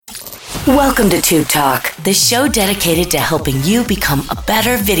Welcome to Tube Talk, the show dedicated to helping you become a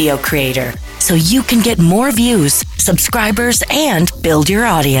better video creator so you can get more views, subscribers, and build your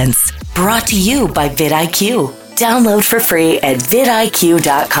audience. Brought to you by vidIQ. Download for free at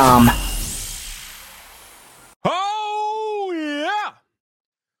vidIQ.com. Oh, yeah.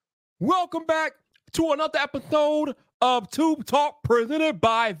 Welcome back to another episode of Tube Talk presented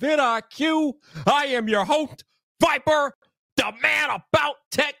by vidIQ. I am your host, Viper, the man about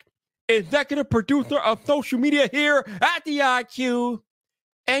tech, executive producer of social media here at the IQ.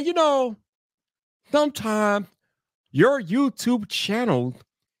 And you know, sometimes your YouTube channel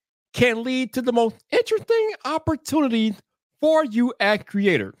can lead to the most interesting opportunities for you as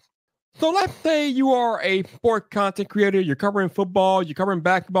creators. So let's say you are a sport content creator, you're covering football, you're covering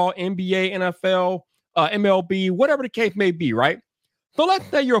basketball, NBA, NFL, MLB, whatever the case may be, right? So let's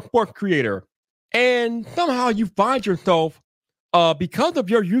say you're a sports creator and somehow you find yourself, because of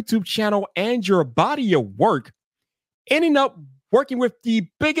your YouTube channel and your body of work, ending up working with the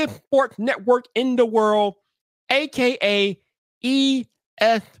biggest sports network in the world, aka ESPN.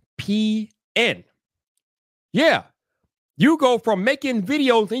 Yeah, you go from making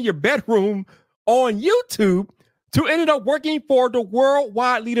videos in your bedroom on YouTube to ended up working for the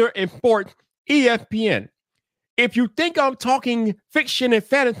worldwide leader in sports, ESPN. If you think I'm talking fiction and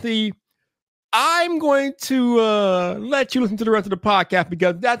fantasy, I'm going to let you listen to the rest of the podcast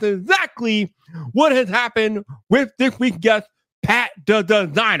because that's exactly what has happened with this week's guest, Pat the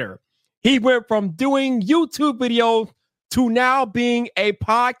Designer. He went from doing YouTube videos to now being a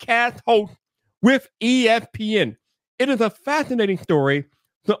podcast host with ESPN. It is a fascinating story,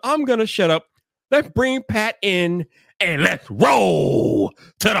 so I'm going to shut up. Let's bring Pat in and let's roll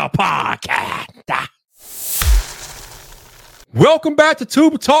to the podcast. Welcome back to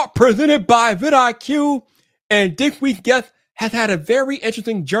Tube Talk presented by vidIQ. And this week's guest has had a very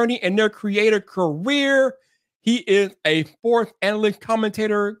interesting journey in their creator career. He is a sports analyst,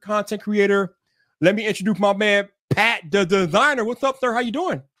 commentator, content creator. Let me introduce my man, Pat the Designer. What's up, sir? How you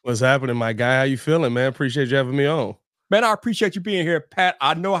doing? What's happening, my guy? How you feeling, man? Appreciate you having me on. Man, I appreciate you being here, Pat.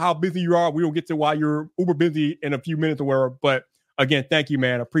 I know how busy you are. We will get to why you're uber busy in a few minutes or whatever. But again, thank you,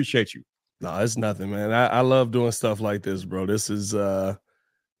 man. I appreciate you. No, it's nothing, man. I love doing stuff like this, bro. This is what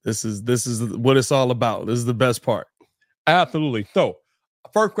it's all about. This is the best part. Absolutely. So,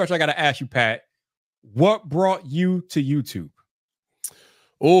 first question I got to ask you, Pat, what brought you to YouTube?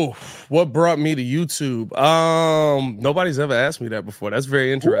 Oh, what brought me to YouTube? Nobody's ever asked me that before. That's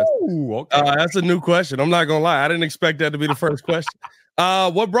very interesting. Ooh, okay. That's a new question. I'm not gonna lie. I didn't expect that to be the first question.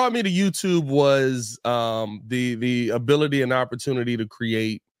 What brought me to YouTube was the ability and opportunity to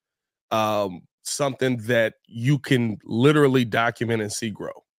create something that you can literally document and see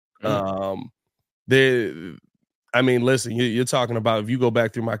grow. Listen, you're talking about, if you go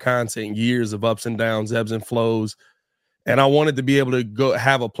back through my content, years of ups and downs, ebbs and flows, and I wanted to be able to go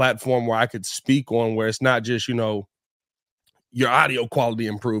have a platform where I could speak on, where it's not just, your audio quality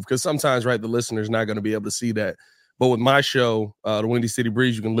improved, because sometimes, right, the listener's not going to be able to see that. But with my show, The Windy City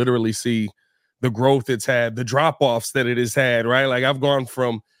Breeze, you can literally see the growth it's had, the drop-offs that it has had, right? Like, I've gone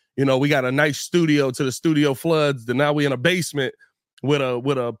from, we got a nice studio to the studio floods, then now we in a basement with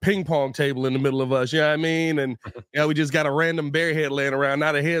a ping pong table in the middle of us, you know what I mean? And we just got a random bear head laying around,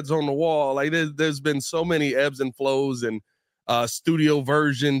 now the head's on the wall. Like, there's been so many ebbs and flows and studio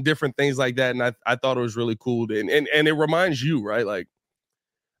version, different things like that. And I thought it was really cool. And it reminds you, right? Like,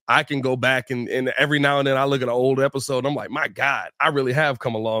 I can go back and every now and then I look at an old episode and I'm like, my God, I really have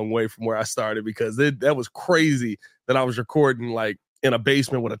come a long way from where I started, because that was crazy that I was recording like in a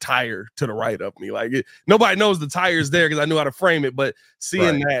basement with a tire to the right of me. Like, nobody knows the tire's there because I knew how to frame it. But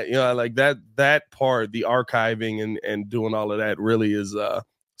seeing that, like that part, the archiving and doing all of that really is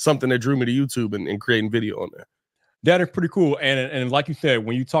something that drew me to YouTube and creating video on there. That is pretty cool. And like you said,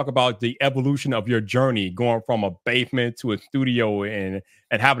 when you talk about the evolution of your journey, going from a basement to a studio and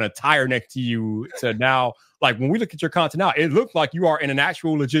having a tire next to you to now, like when we look at your content now, it looks like you are in an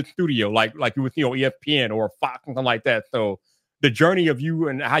actual legit studio, like you with, ESPN or Fox, something like that. So the journey of you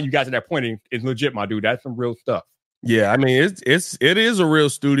and how you got to that point is legit, my dude. That's some real stuff. Yeah, I mean, it is a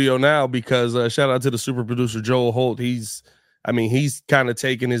real studio now, because shout out to the super producer Joel Holt. He's kind of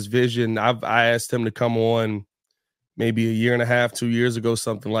taken his vision. I asked him to come on maybe a year and a half, 2 years ago,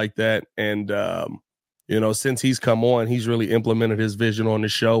 something like that. And since he's come on, he's really implemented his vision on the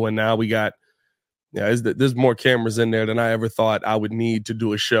show. And now we got, there's more cameras in there than I ever thought I would need to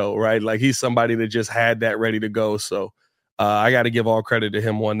do a show, right? Like, he's somebody that just had that ready to go. So I got to give all credit to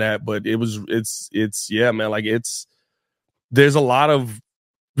him on that. But yeah, man, like there's a lot of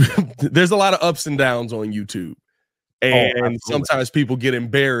ups and downs on YouTube. And sometimes people get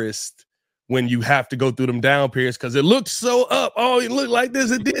embarrassed when you have to go through them down periods because it looked so up. Oh, it looked like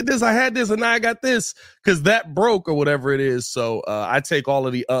this. It did this. I had this, and now I got this because that broke or whatever it is. So I take all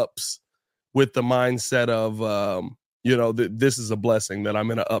of the ups with the mindset of, this is a blessing that I'm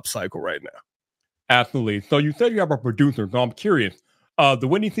in an up cycle right now. Absolutely. So you said you have a producer. So I'm curious. The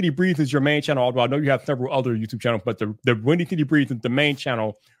Windy City Breeze is your main channel, although I know you have several other YouTube channels, but the Windy City Breeze is the main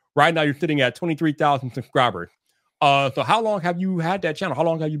channel. Right now, you're sitting at 23,000 subscribers. So how long have you had that channel? How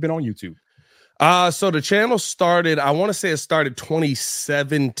long have you been on YouTube? So the channel started, I want to say it started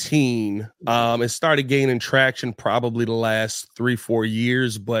 2017. It started gaining traction probably the last 3-4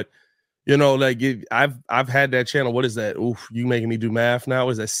 years, but I've had that channel. What is that? Oof, you making me do math now.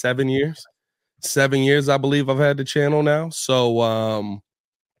 Is that 7 years? 7 years, I believe I've had the channel now. So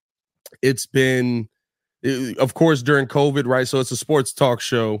it's been, of course, during COVID, right? So it's a sports talk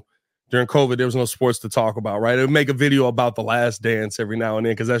show. During COVID, there was no sports to talk about, right? It would make a video about The Last Dance every now and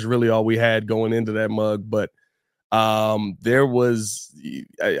then because that's really all we had going into that mug. But there was,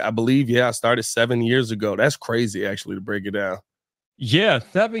 I believe, I started 7 years ago. That's crazy, actually, to break it down. Yeah,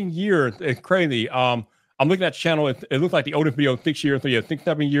 7 years. It's crazy. I'm looking at the channel. It looks like the oldest video is 6 years. So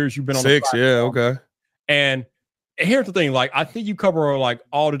 6-7 years you've been on 6, okay. And here's the thing. Like, I think you cover like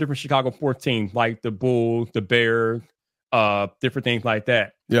all the different Chicago sports teams, like the Bulls, the Bears, different things like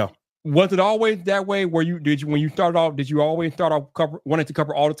that. Yeah. Was it always that way? When you started off, did you always start off wanting to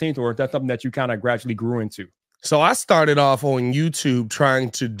cover all the teams, or is that something that you kind of gradually grew into? So I started off on YouTube trying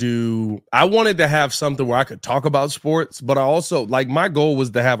to I wanted to have something where I could talk about sports, but I also, like, my goal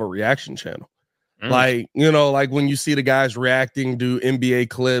was to have a reaction channel. Like, like when you see the guys reacting to NBA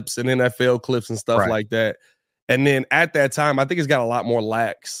clips and NFL clips and stuff like that. And then at that time, I think it's got a lot more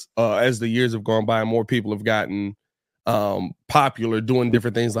lax as the years have gone by and more people have gotten popular doing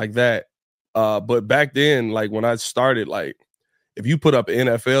different things like that. But back then, like when I started, like if you put up an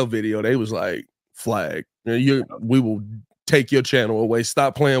NFL video, they was like, flag. We will take your channel away.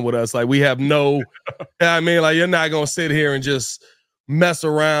 Stop playing with us. Like we have no, like you're not going to sit here and just mess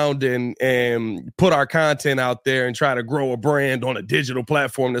around and put our content out there and try to grow a brand on a digital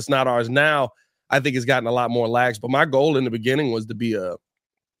platform that's not ours. Now, I think it's gotten a lot more lax, but my goal in the beginning was to be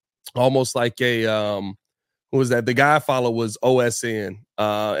almost like who was that? The guy I follow was OSN,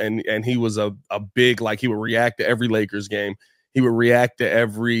 and he was a big, like he would react to every Lakers game. He would react to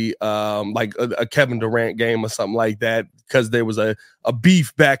every like a Kevin Durant game or something like that because there was a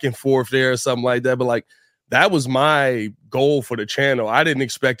beef back and forth there or something like that. But like that was my goal for the channel. I didn't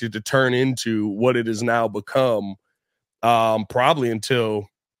expect it to turn into what it has now become. Probably until,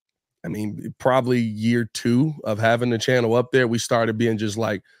 probably year 2 of having the channel up there, we started being just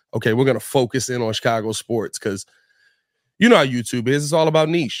like, okay, we're going to focus in on Chicago sports because you know how YouTube is. It's all about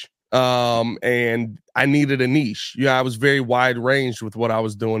niche. And I needed a niche. I was very wide ranged with what I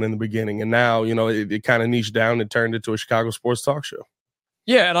was doing in the beginning. And now, it kind of niched down and turned into a Chicago sports talk show.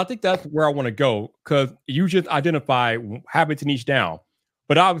 Yeah, and I think that's where I want to go because you just identify having to niche down.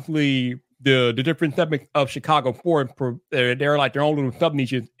 But obviously, the different segments of Chicago sports, they're like their own little sub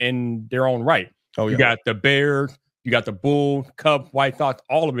niches in their own right. Oh, yeah. You got the Bears, you got the Bulls, Cubs, White Sox,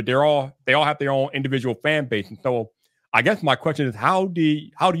 all of it. They all have their own individual fan base. And so I guess my question is, how do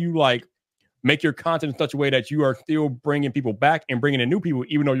you like make your content in such a way that you are still bringing people back and bringing in new people,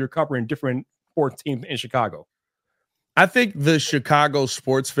 even though you're covering different sports teams in Chicago? I think the Chicago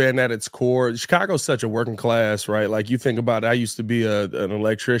sports fan at its core, Chicago's such a working class, right? Like you think about it, I used to be an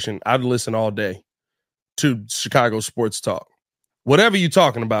electrician. I'd listen all day to Chicago sports talk. Whatever you're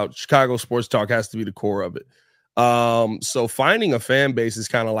talking about, Chicago sports talk has to be the core of it. So finding a fan base is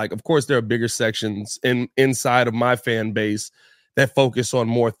kind of like, of course, there are bigger sections inside of my fan base that focus on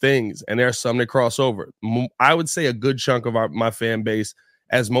more things, and there are some that cross over. I would say a good chunk of my fan base,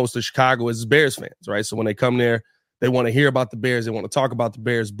 as most of Chicago, is Bears fans, right? So when they come there, they want to hear about the Bears. They want to talk about the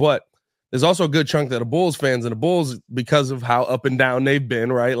Bears. But there's also a good chunk that are Bulls fans. And the Bulls, because of how up and down they've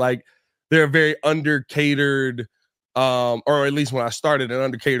been, right? Like they're a very under-catered, or at least when I started, an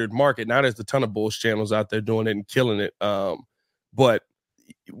under-catered market. Now there's a ton of Bulls channels out there doing it and killing it. But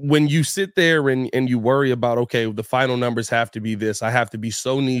when you sit there and you worry about, okay, the final numbers have to be this. I have to be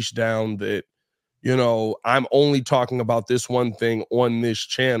so niche down that, I'm only talking about this one thing on this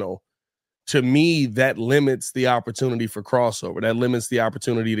channel. To me, that limits the opportunity for crossover. That limits the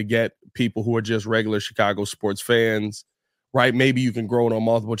opportunity to get people who are just regular Chicago sports fans, right? Maybe you can grow it on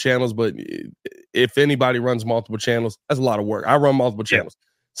multiple channels, but if anybody runs multiple channels, that's a lot of work. I run multiple channels.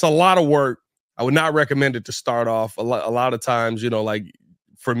 It's a lot of work. I would not recommend it to start off. A lot of times, like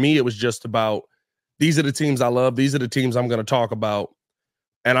for me, it was just about, these are the teams I love. These are the teams I'm going to talk about.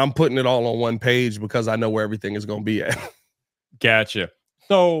 And I'm putting it all on one page because I know where everything is going to be at. Gotcha.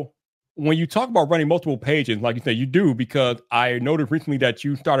 So when you talk about running multiple pages, like you said, you do, because I noticed recently that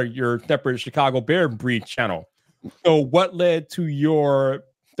you started your separate Chicago Bear Breed channel. So what led to your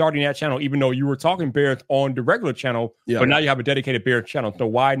starting that channel, even though you were talking Bears on the regular channel, but now you have a dedicated Bear channel? So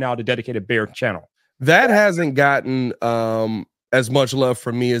why now the dedicated Bear channel? That hasn't gotten as much love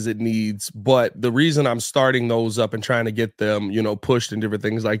from me as it needs. But the reason I'm starting those up and trying to get them, pushed and different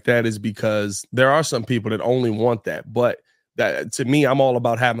things like that is because there are some people that only want that. But that, to me, I'm all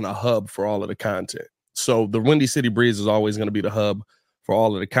about having a hub for all of the content. So the Windy City Breeze is always going to be the hub for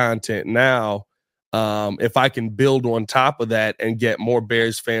all of the content. Now, if I can build on top of that and get more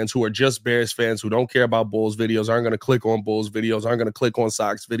Bears fans who are just Bears fans who don't care about Bulls videos, aren't going to click on Bulls videos, aren't going to click on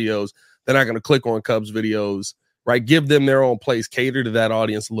Sox videos, they're not going to click on Cubs videos, right? Give them their own place, cater to that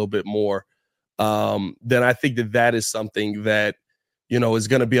audience a little bit more. Then I think that is something that, is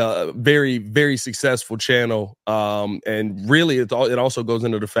going to be a very, very successful channel. And really, it also goes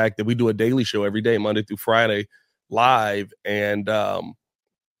into the fact that we do a daily show every day, Monday through Friday, live. And on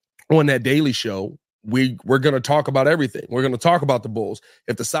that daily show, we're going to talk about everything. We're going to talk about the Bulls.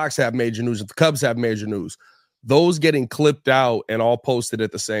 If the Sox have major news, if the Cubs have major news, those getting clipped out and all posted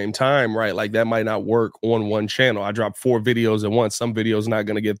at the same time, right? Like that might not work on one channel. I drop 4 videos at once. Some videos not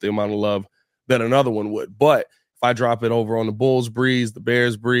going to get the amount of love that another one would. But if I drop it over on the Bulls Breeze, the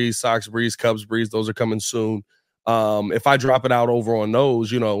Bears Breeze, Sox Breeze, Cubs Breeze, those are coming soon. If I drop it out over on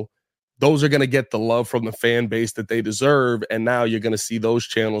those, those are going to get the love from the fan base that they deserve. And now you're going to see those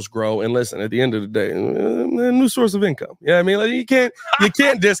channels grow. And listen, at the end of the day, a new source of income. Yeah, I mean, like, you can't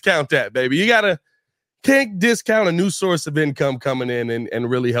discount that, baby. Can't discount a new source of income coming in and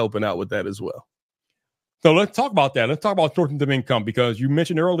really helping out with that as well. So let's talk about that. Let's talk about sources of income, because you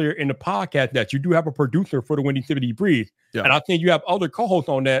mentioned earlier in the podcast that you do have a producer for the Windy City Breeze. Yeah. And I think you have other co-hosts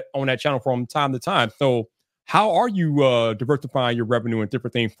on that channel from time to time. So how are you diversifying your revenue and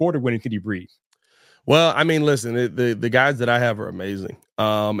different things for the Windy City Breeze? Well, I mean, listen, the guys that I have are amazing.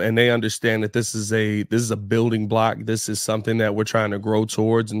 And they understand that this is a building block. This is something that we're trying to grow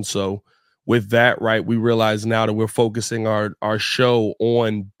towards. And so with that, right, we realize now that we're focusing our show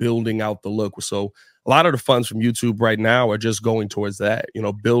on building out the look. So a lot of the funds from YouTube right now are just going towards that,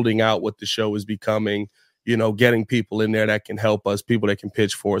 building out what the show is becoming, getting people in there that can help us, people that can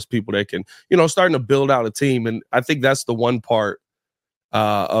pitch for us, people that can, starting to build out a team. And I think that's the one part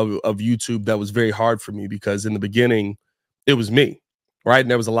of YouTube that was very hard for me, because in the beginning, it was me, right? And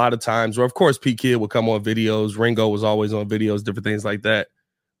there was a lot of times where, of course, P. Kid would come on videos. Ringo was always on videos, different things like that.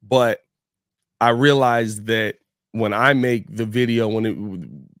 But I realized that when I make the video,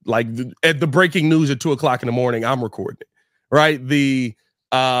 at the breaking news at 2:00 in the morning, I'm recording it, right?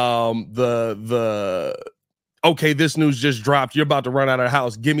 Okay, this news just dropped. You're about to run out of the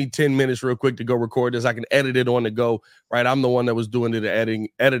house. Give me 10 minutes real quick to go record this. I can edit it on the go, right? I'm the one that was doing the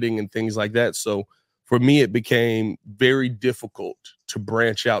editing and things like that. So for me, it became very difficult to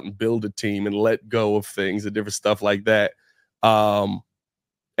branch out and build a team and let go of things and different stuff like that.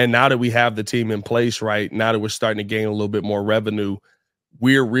 And now that we have the team in place, right, now that we're starting to gain a little bit more revenue,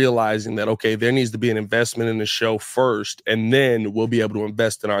 we're realizing that, okay, there needs to be an investment in the show first, and then we'll be able to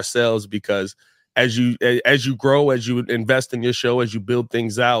invest in ourselves, because as you grow, as you invest in your show, as you build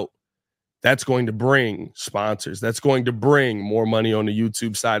things out, that's going to bring sponsors. That's going to bring more money on the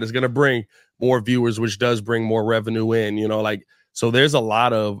YouTube side. It's going to bring more viewers, which does bring more revenue in, so there's a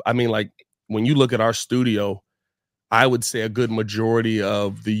lot of, when you look at our studio, I would say a good majority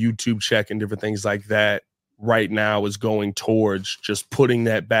of the YouTube check and different things like that right now is going towards just putting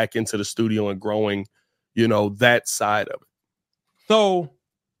that back into the studio and growing, that side of it. So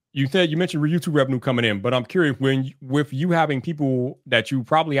you mentioned YouTube revenue coming in, but I'm curious, with you having people that you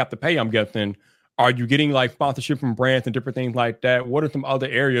probably have to pay, I'm guessing, are you getting like sponsorship from brands and different things like that? What are some other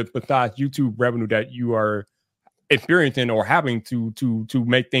areas besides YouTube revenue that you are experiencing or having to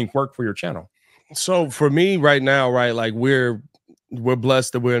make things work for your channel? So for me right now, right, like we're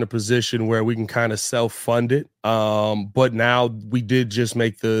blessed that we're in a position where we can kind of self-fund it. But now we did just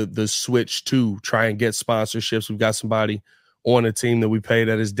make the switch to try and get sponsorships. We've got somebody on a team that we pay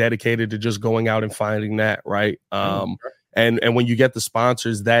that is dedicated to just going out and finding that, right? And when you get the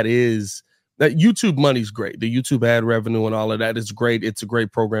sponsors, that YouTube money's great. The YouTube ad revenue and all of that is great. It's a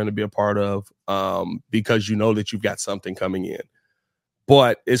great program to be a part of, because you know that you've got something coming in.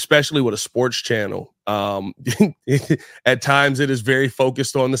 But especially with a sports channel, at times it is very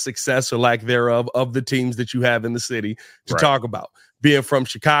focused on the success or lack thereof of the teams that you have in the city to talk about. Being from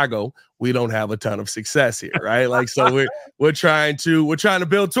Chicago, we don't have a ton of success here, right? Like, so we're trying to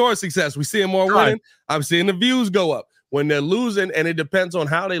build towards success. We seeing more winning. I'm seeing the views go up when they're losing, and it depends on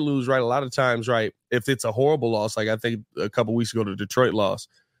how they lose, right? A lot of times, right, if it's a horrible loss, like I think a couple weeks ago the Detroit loss,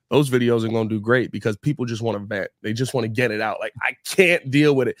 those videos are going to do great because people just want to vent. They just want to get it out. Like, I can't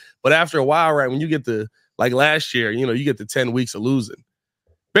deal with it. But after a while, right, when you get to, like last year, you get to 10 weeks of losing,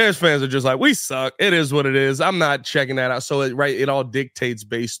 Bears fans are just like, we suck. It is what it is. I'm not checking that out. So, it all dictates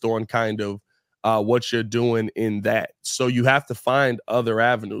based on kind of what you're doing in that. So you have to find other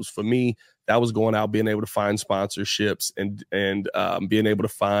avenues. For me, that was going out, being able to find sponsorships and being able to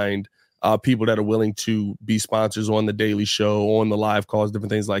find people that are willing to be sponsors on the daily show, on the live calls,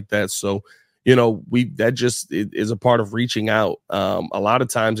 different things like that. So, that just is a part of reaching out. A lot of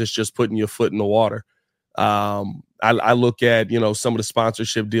times it's just putting your foot in the water. I look at, some of the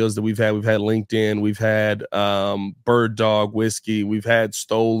sponsorship deals that we've had. We've had LinkedIn, we've had Bird Dog Whiskey, we've had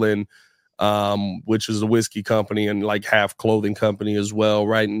Stolen, which is a whiskey company and like half clothing company as well,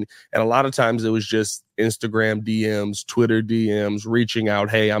 right? And a lot of times it was just Instagram DMs, Twitter DMs, reaching out,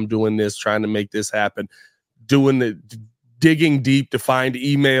 hey, I'm doing this, trying to make this happen, digging deep to find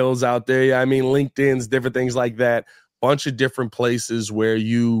emails out there. I mean, LinkedIn's, different things like that. Bunch of different places where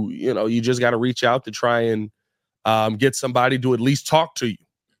you just got to reach out to try and get somebody to at least talk to you.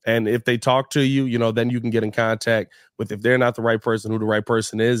 And if they talk to you, then you can get in contact with, if they're not the right person, who the right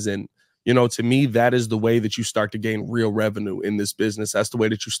person is. And, to me, that is the way that you start to gain real revenue in this business. That's the way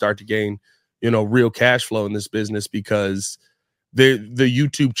that you start to gain, real cash flow in this business, because the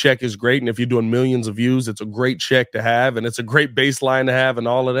YouTube check is great. And if you're doing millions of views, it's a great check to have. And it's a great baseline to have and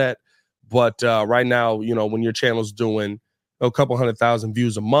all of that. But right now, when your channel's doing a couple 100,000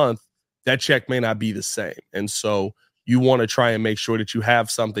 views a month, that check may not be the same. And so you want to try and make sure that you have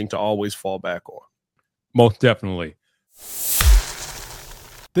something to always fall back on. Most definitely.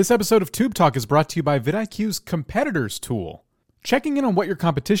 This episode of Tube Talk is brought to you by vidIQ's Competitors tool. Checking in on what your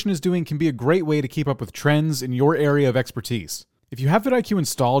competition is doing can be a great way to keep up with trends in your area of expertise. If you have vidIQ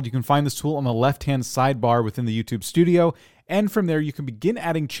installed, you can find this tool on the left-hand sidebar within the YouTube studio, and from there you can begin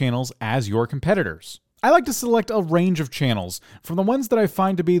adding channels as your competitors. I like to select a range of channels, from the ones that I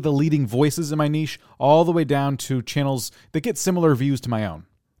find to be the leading voices in my niche, all the way down to channels that get similar views to my own.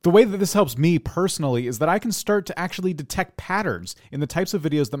 The way that this helps me personally is that I can start to actually detect patterns in the types of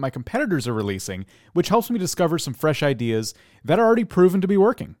videos that my competitors are releasing, which helps me discover some fresh ideas that are already proven to be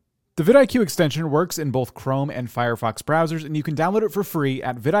working. The vidIQ extension works in both Chrome and Firefox browsers, and you can download it for free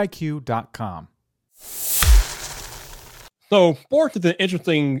at vidiq.com. So sports is an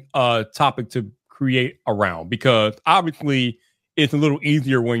interesting topic to create around, because obviously it's a little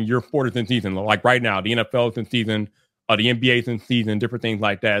easier when your sport is in season. Like right now, the NFL is in season, the NBA is in season, different things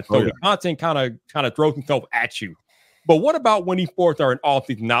like that. So the content kind of throws itself at you. But what about when these sports are in off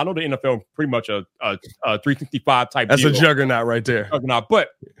season? Now I know the NFL is pretty much a 365 type. That's deal. a juggernaut right there. But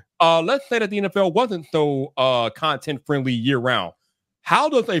let's say that the NFL wasn't so content friendly year round. How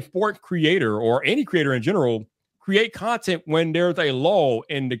does a sports creator or any creator in general create content when there's a lull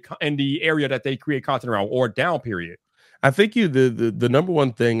in the area that they create content around, or down period? I think the number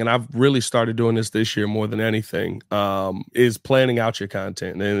one thing, and I've really started doing this year more than anything, is planning out your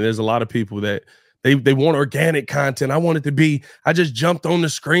content. And there's a lot of people that they want organic content. I want it to be, I just jumped on the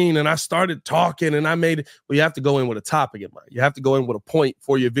screen and I started talking and I made it. Well, you have to go in with a topic in mind. You have to go in with a point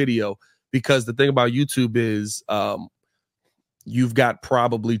for your video, because the thing about YouTube is you've got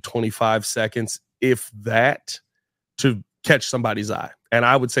probably 25 seconds, if that, to catch somebody's eye. And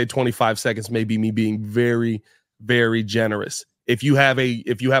I would say 25 seconds may be me being very, very generous. If you have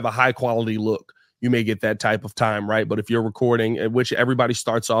a high quality look, you may get that type of time, right? But if you're recording, which everybody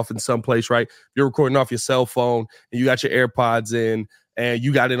starts off in some place, right? If you're recording off your cell phone and you got your AirPods in and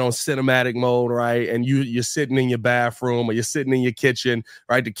you got it on cinematic mode, right? And you're sitting in your bathroom or you're sitting in your kitchen,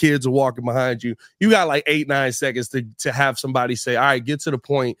 right? The kids are walking behind you. You got like 8-9 seconds to have somebody say, all right, get to the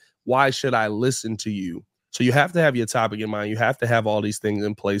point. Why should I listen to you? So you have to have your topic in mind. You have to have all these things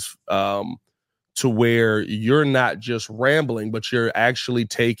in place to where you're not just rambling, but you're actually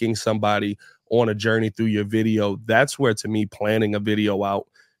taking somebody on a journey through your video. That's where, to me, planning a video out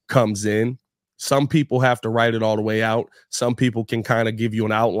comes in. Some people have to write it all the way out. Some people can kind of give you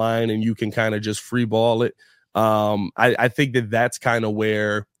an outline and you can kind of just free ball it. I think that's kind of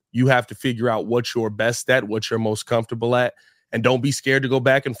where you have to figure out what you're best at, what you're most comfortable at, and don't be scared to go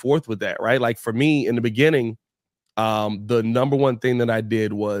back and forth with that, right? Like for me in the beginning, the number one thing that I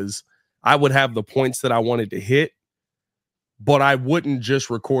did was I would have the points that I wanted to hit, but I wouldn't just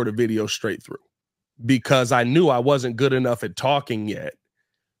record a video straight through, because I knew I wasn't good enough at talking yet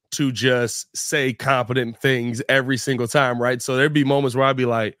to just say competent things every single time, right? So there'd be moments where I'd be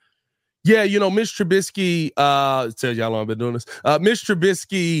like, yeah, Mitch Trubisky, tell you how long I've been doing this. Mitch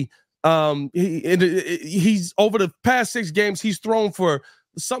Trubisky, he's over the past 6 games, he's thrown for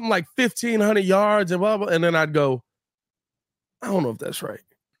something like 1,500 yards and blah, blah. And then I'd go, I don't know if that's right.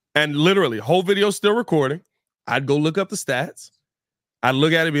 And literally, whole video still recording. I'd go look up the stats. I'd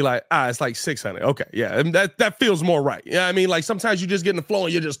look at it and be like, it's like 600. Okay, yeah, and that feels more right. Yeah, I mean, like sometimes you just get in the flow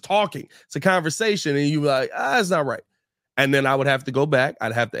and you're just talking. It's a conversation and you're like, it's not right. And then I would have to go back.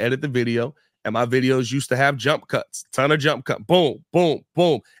 I'd have to edit the video. And my videos used to have jump cuts, ton of jump cut, boom, boom,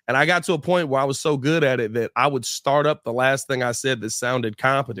 boom. And I got to a point where I was so good at it that I would start up the last thing I said that sounded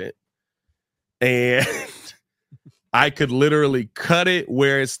competent. And I could literally cut it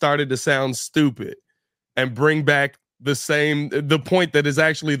where it started to sound stupid and bring back the point that is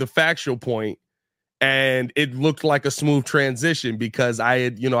actually the factual point. And it looked like a smooth transition because I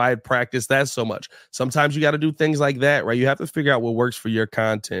had practiced that so much. Sometimes you got to do things like that, right? You have to figure out what works for your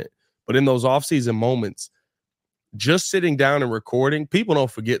content. But in those off-season moments, just sitting down and recording, people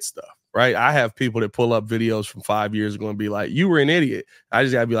don't forget stuff, right? I have people that pull up videos from 5 years ago and be like, you were an idiot. I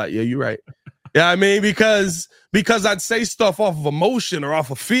just got to be like, yeah, you're right. Yeah, I mean, because I'd say stuff off of emotion or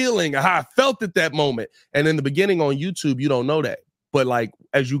off of feeling or how I felt at that moment. And in the beginning on YouTube, you don't know that. But like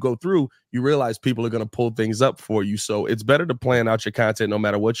as you go through, you realize people are going to pull things up for you. So it's better to plan out your content no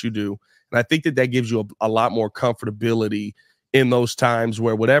matter what you do. And I think that gives you a lot more comfortability in those times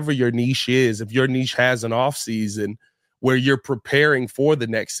where whatever your niche is, if your niche has an off season where you're preparing for the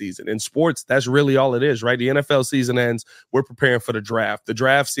next season. In sports, that's really all it is, right? The NFL season ends, we're preparing for the draft. The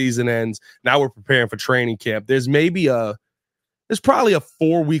draft season ends, now we're preparing for training camp. There's probably a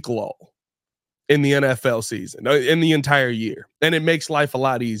 4-week lull in the NFL season, in the entire year. And it makes life a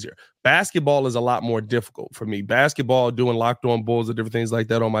lot easier. Basketball is a lot more difficult for me. Basketball, doing Locked On Bulls and different things like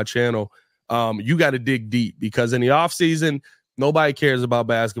that on my channel, you got to dig deep because in the offseason, nobody cares about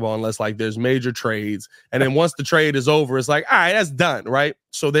basketball unless like there's major trades. And then once the trade is over, it's like, all right, that's done, right?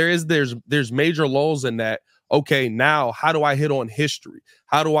 So there's major lulls in that. Okay, now how do I hit on history?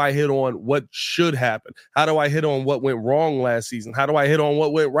 How do I hit on what should happen? How do I hit on what went wrong last season? How do I hit on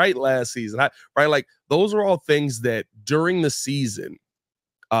what went right last season? Right? Like those are all things that during the season,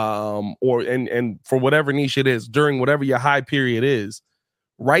 and for whatever niche it is, during whatever your high period is,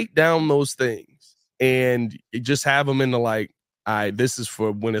 write down those things and just have them in the like, all right, this is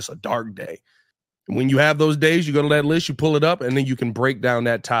for when it's a dark day. When you have those days, you go to that list, you pull it up, and then you can break down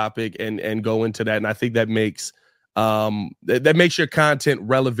that topic and go into that. And I think that makes your content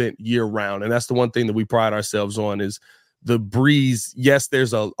relevant year round. And that's the one thing that we pride ourselves on is the breeze. Yes,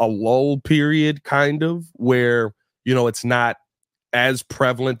 there's a lull period kind of where, it's not as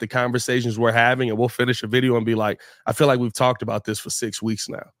prevalent, the conversations we're having, and we'll finish a video and be like, I feel like we've talked about this for 6 weeks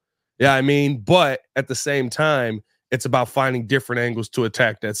now. Yeah, I mean, but at the same time, it's about finding different angles to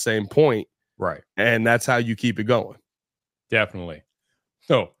attack that same point. Right. And that's how you keep it going. Definitely.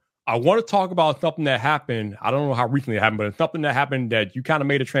 So I want to talk about something that happened. I don't know how recently it happened, but it's something that happened that you kind of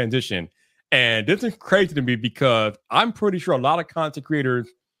made a transition. And this is crazy to me because I'm pretty sure a lot of content creators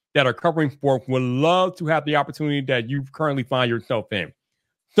that are covering sports would love to have the opportunity that you currently find yourself in.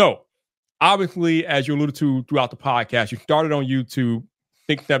 So obviously, as you alluded to throughout the podcast, you started on YouTube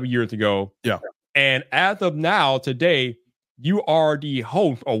 6-7 years ago. Yeah. And as of now, today, you are the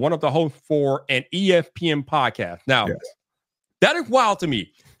host or one of the hosts for an ESPN podcast. Now, yes. That is wild to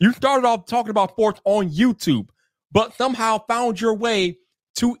me. You started off talking about sports on YouTube, but somehow found your way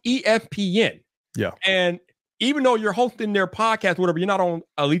to ESPN. Yeah. And even though you're hosting their podcast, whatever, you're not on,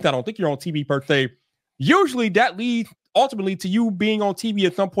 at least I don't think you're on TV per se. Usually that leads ultimately to you being on TV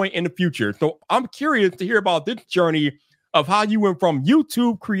at some point in the future. So I'm curious to hear about this journey of how you went from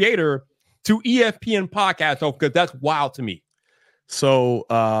YouTube creator to ESPN podcast host, because that's wild to me. So,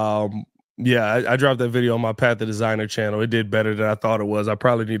 I dropped that video on my Pat the Designer channel. It did better than I thought it was. I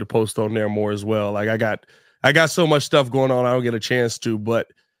probably need to post on there more as well. Like I got so much stuff going on, I don't get a chance to. But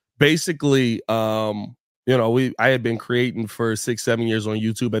basically, I had been creating for 6-7 years on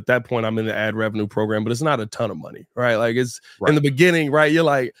YouTube. At that point, I'm in the ad revenue program, but it's not a ton of money, right? Like it's right. In the beginning, right? You're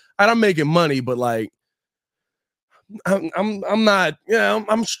like, I'm making money, but like, I'm not,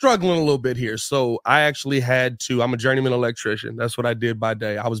 I'm struggling a little bit here. So I actually I'm a journeyman electrician. That's what I did by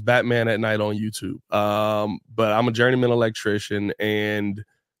day. I was Batman at night on YouTube. But I'm a journeyman electrician and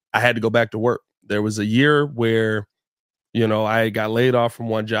I had to go back to work. There was a year where, I got laid off from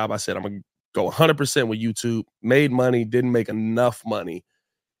one job. I said, I'm going to go 100% with YouTube, made money, didn't make enough money,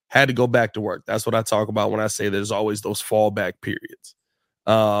 had to go back to work. That's what I talk about when I say there's always those fallback periods.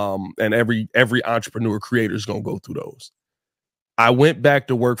 And every entrepreneur creator is going to go through those. I went back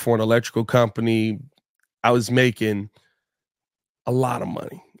to work for an electrical company. I was making a lot of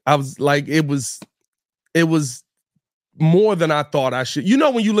money. I was like, it was more than I thought I should.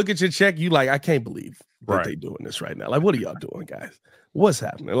 When you look at your check, you like, I can't believe that they doing this right now. Like, what are y'all doing, guys? What's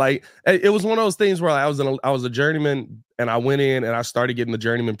happening? Like, it was one of those things where I was a journeyman, and I went in and I started getting the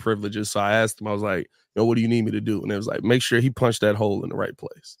journeyman privileges. So I asked him, I was like, what do you need me to do? And it was like, make sure he punched that hole in the right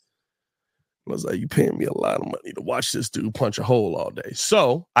place. I was like, you paying me a lot of money to watch this dude punch a hole all day.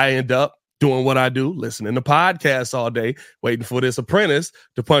 So I end up doing what I do, listening to podcasts all day, waiting for this apprentice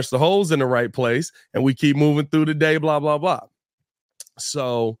to punch the holes in the right place. And we keep moving through the day, blah, blah, blah.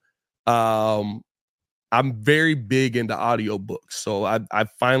 So I'm very big into audiobooks. So I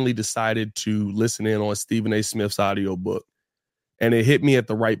finally decided to listen in on Stephen A. Smith's audiobook. And it hit me at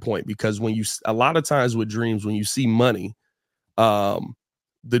the right point, because a lot of times with dreams, when you see money,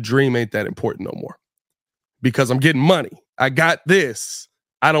 the dream ain't that important no more, because I'm getting money. I got this.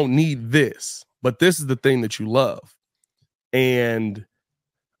 I don't need this, but this is the thing that you love. And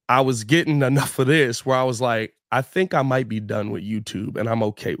I was getting enough of this where I was like, I think I might be done with YouTube, and I'm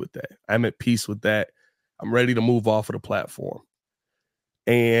okay with that. I'm at peace with that. I'm ready to move off of the platform.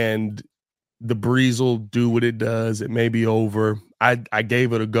 And the breeze will do what it does. It may be over. I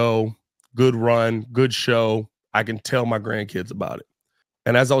gave it a go. Good run, good show. I can tell my grandkids about it.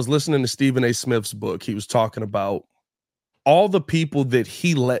 And as I was listening to Stephen A. Smith's book, he was talking about all the people that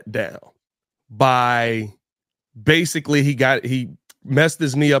he let down by basically he messed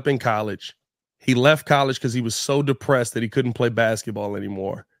his knee up in college. He left college because he was so depressed that he couldn't play basketball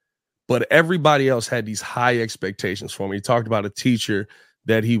anymore. But everybody else had these high expectations for him. He talked about a teacher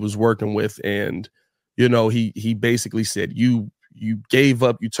that he was working with, and he basically said, you gave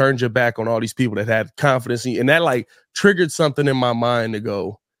up, you turned your back on all these people that had confidence in you. And that like triggered something in my mind to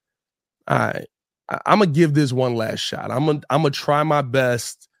go, all right, I'm gonna give this one last shot. I'm gonna try my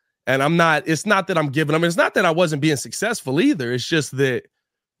best. And it's not that I'm giving them. It's not that I wasn't being successful either. It's just that,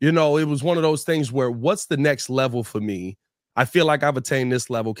 it was one of those things where, what's the next level for me? I feel like I've attained this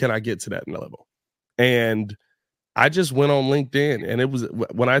level. Can I get to that level? And I just went on LinkedIn, and it was,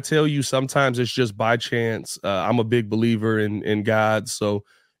 when I tell you, sometimes it's just by chance. I'm a big believer in God. So,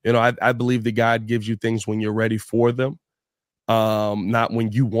 I believe that God gives you things when you're ready for them, not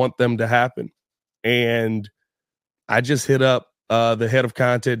when you want them to happen. And I just hit up the head of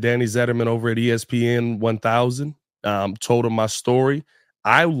content, Danny Zetterman, over at ESPN 1000, told him my story.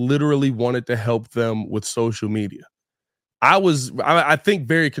 I literally wanted to help them with social media. I think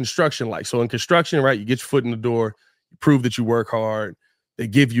very construction-like. So in construction, right, you get your foot in the door, you prove that you work hard, they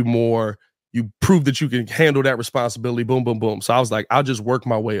give you more, you prove that you can handle that responsibility, boom, boom, boom. So I was like, I'll just work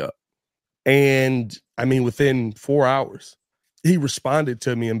my way up. And I mean, within 4 hours, he responded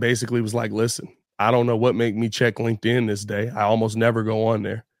to me and basically was like, listen, I don't know what made me check LinkedIn this day. I almost never go on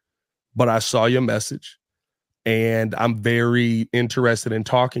there, but I saw your message and I'm very interested in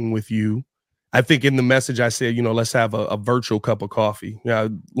talking with you. I think in the message I said, let's have a virtual cup of coffee,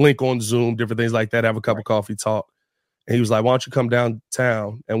 link on Zoom, different things like that, have a cup of coffee, talk. And he was like, why don't you come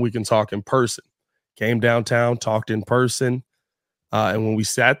downtown and we can talk in person? Came downtown, talked in person. And when we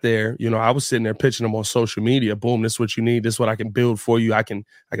sat there, I was sitting there pitching him on social media. Boom, this is what you need. This is what I can build for you. I can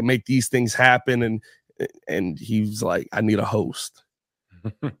make these things happen. And he was like, I need a host.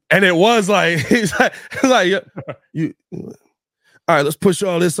 And it was like, he's like you. All right, let's push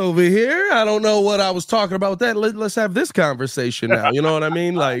all this over here. I don't know what I was talking about with that. Let's have this conversation now. You know what I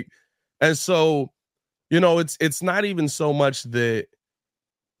mean? Like, and so, it's not even so much that,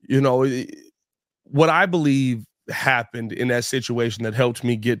 what I believe happened in that situation that helped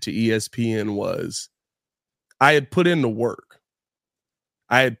me get to ESPN was I had put in the work.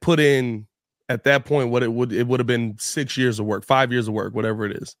 I had put in, at that point, it would have been 6 years of work, 5 years of work, whatever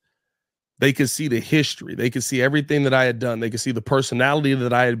it is. They could see the history. They could see everything that I had done. They could see the personality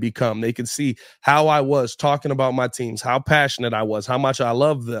that I had become. They could see how I was talking about my teams, how passionate I was, how much I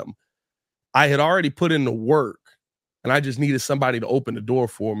loved them. I had already put in the work, and I just needed somebody to open the door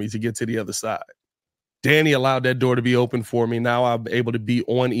for me to get to the other side. Danny allowed that door to be open for me. Now I'm able to be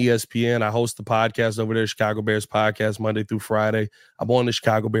on ESPN. I host the podcast over there, Chicago Bears Podcast, Monday through Friday. I'm on the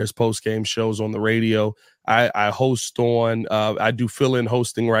Chicago Bears postgame shows on the radio. I host on, I do fill-in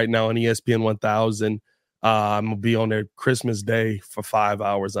hosting right now on ESPN 1000. I'm going to be on there Christmas Day for 5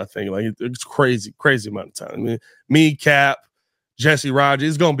 hours, I think. Like, it's crazy amount of time. I mean, me, Cap, Jesse Rogers,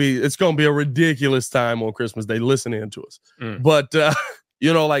 it's going to be a ridiculous time on Christmas Day listening to us. But,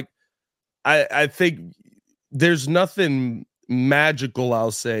 I think there's nothing magical,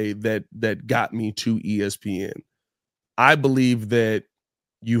 I'll say, that got me to ESPN. I believe that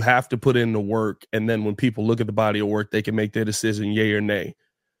you have to put in the work, and then when people look at the body of work, they can make their decision, yay or nay.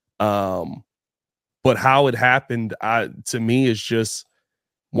 But how it happened, to me, is just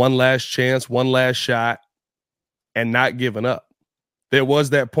one last chance, one last shot, and not giving up. there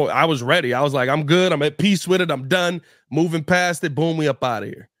was that point. I was ready. I was like, I'm good. I'm at peace with it. I'm done. Moving past it. Boom, we up out of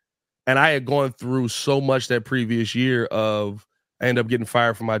here. And I had gone through so much that previous year of I ended up getting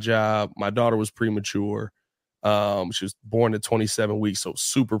fired from my job. My daughter was premature. She was born at 27 weeks, so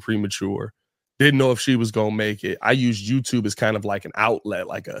super premature. Didn't know if she was going to make it. I used YouTube as kind of like an outlet,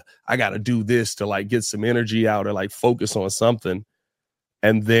 I got to do this to like get some energy out or like focus on something.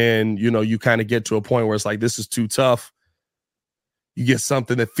 And then, you kind of get to a point where it's like, this is too tough. You get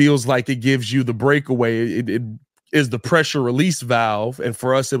something that feels like it gives you the breakaway. It is the pressure release valve. And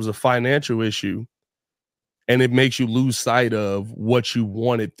for us, it was a financial issue. And it makes you lose sight of what you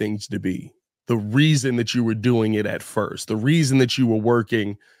wanted things to be. The reason that you were doing it at first, the reason that you were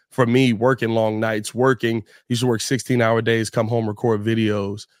working, for me, working long nights, used to work 16-hour days, come home, record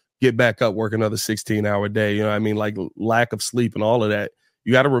videos, get back up, work another 16-hour day. You know what I mean? Like lack of sleep and all of that.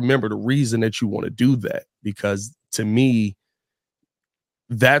 You got to remember the reason that you want to do that, because to me,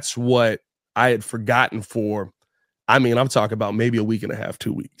 that's what I had forgotten for. I mean, I'm talking about maybe a week and a half,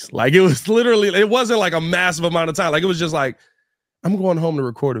 2 weeks. Like it was literally, it wasn't like a massive amount of time. Like it was just like, I'm going home to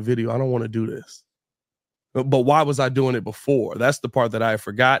record a video. I don't want to do this. But why was I doing it before? That's the part that I had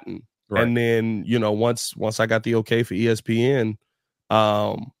forgotten. Right. And then, once I got the okay for ESPN,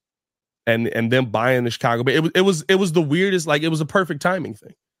 and then buying the Chicago Bears, it was the weirdest, like it was a perfect timing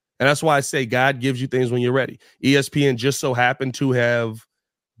thing. And that's why I say God gives you things when you're ready. ESPN just so happened to have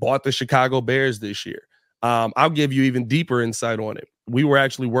bought the Chicago Bears this year. I'll give you even deeper insight on it. We were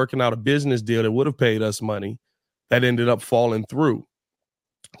actually working out a business deal that would have paid us money that ended up falling through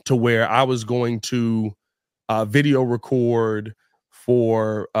to where I was going to video record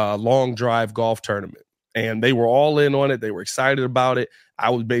for a long drive golf tournament. And they were all in on it. They were excited about it. I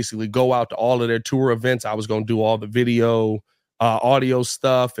would basically go out to all of their tour events. I was going to do all the video, audio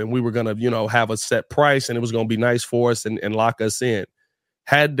stuff. And we were going to, have a set price, and it was going to be nice for us and lock us in.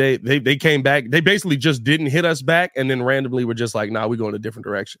 Had they came back, they basically just didn't hit us back. And then randomly were just like, nah, we're going a different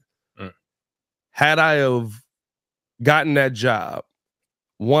direction. Had I have gotten that job,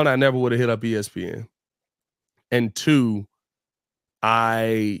 one, I never would have hit up ESPN. And two,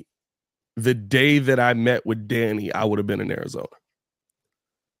 the day that I met with Danny, I would have been in Arizona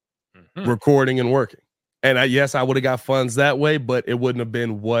recording and working. And I would have got funds that way, but it wouldn't have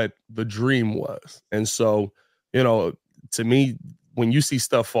been what the dream was. And so, to me, when you see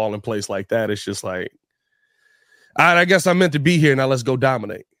stuff fall in place like that, it's just like, all right, I guess I'm meant to be here. Now let's go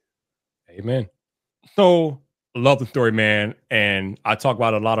dominate. Amen. So love the story, man. And I talk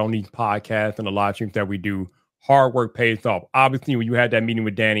about it a lot on these podcasts and the live streams that we do. Hard work pays off. Obviously, when you had that meeting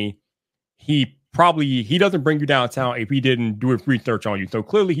with Danny, he doesn't bring you downtown if he didn't do his research on you. So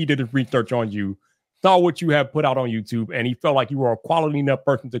clearly he did his research on you, saw what you have put out on YouTube, and he felt like you were a quality enough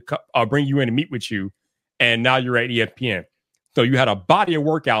person to bring you in and meet with you. And now you're at ESPN. So you had a body of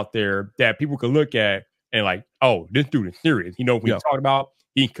work out there that people could look at and like, oh, this dude is serious. When you talk about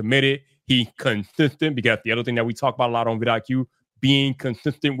he's committed, he's consistent, because the other thing that we talk about a lot on vidIQ, being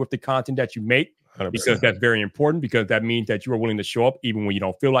consistent with the content that you make, 100%. Because that's very important, because that means that you are willing to show up even when you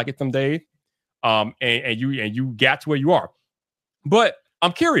don't feel like it some days. And you got to where you are. But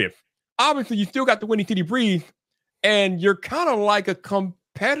I'm curious. Obviously, you still got the Windy City Breeze, and you're kind of like a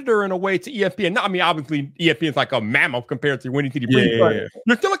competitor in a way to ESPN. Now, I mean, obviously, ESPN is like a mammoth compared to Windy City Breeze, but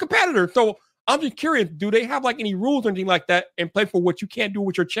you're still a competitor. So I'm just curious, do they have like any rules or anything like that in place for what you can't do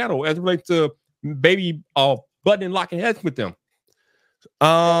with your channel as it relates to maybe button and locking heads with them?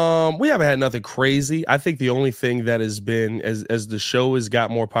 We haven't had nothing crazy. I think the only thing that has been as the show has got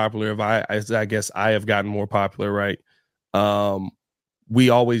more popular, I guess I have gotten more popular, right? We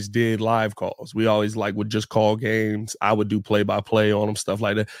always did live calls. We always would just call games. I would do play-by-play on them, stuff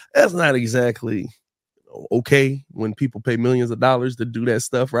like that. That's not exactly okay when people pay millions of dollars to do that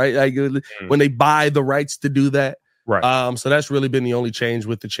stuff, right? Like when they buy the rights to do that. Right. So that's really been the only change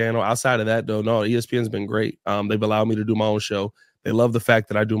with the channel. Outside of that, though, no, ESPN's been great. They've allowed me to do my own show. They love the fact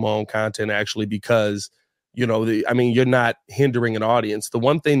that I do my own content, actually, because, you're not hindering an audience. The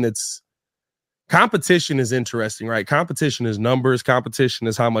one thing competition is interesting, right? Competition is numbers. Competition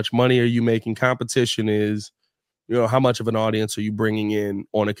is how much money are you making. Competition is, how much of an audience are you bringing in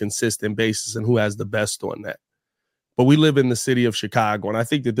on a consistent basis and who has the best on that. But we live in the city of Chicago, and I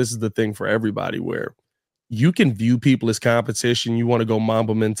think that this is the thing for everybody where you can view people as competition. You want to go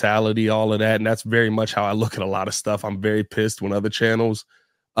Mamba mentality, all of that. And that's very much how I look at a lot of stuff. I'm very pissed when other channels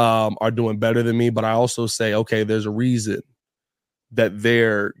are doing better than me. But I also say, okay, there's a reason that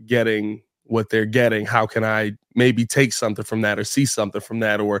they're getting what they're getting. How can I maybe take something from that or see something from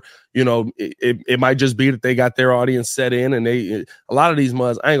that? Or, it might just be that they got their audience set in, and a lot of these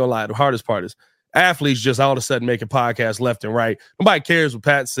muds, I ain't gonna lie, the hardest part is athletes just all of a sudden making podcasts left and right. Nobody cares what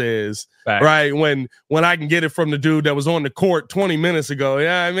Pat says, right? When I can get it from the dude that was on the court 20 minutes ago.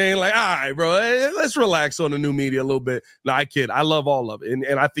 Yeah, I mean, like, all right, bro, let's relax on the new media a little bit. No, I kid. I love all of it.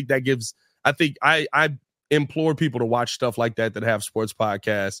 And I think that gives, I implore people to watch stuff like that have sports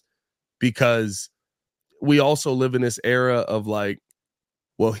podcasts, because we also live in this era of like,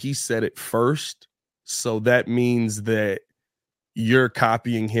 well, he said it first, so that means that you're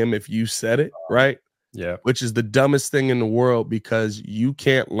copying him if you said it, right? Yeah. Which is the dumbest thing in the world, because you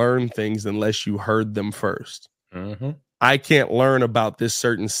can't learn things unless you heard them first. Mm-hmm. I can't learn about this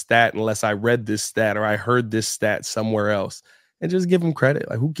certain stat unless I read this stat or I heard this stat somewhere else. And just give him credit.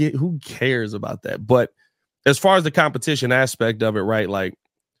 Like, who cares about that? But as far as the competition aspect of it, right? Like,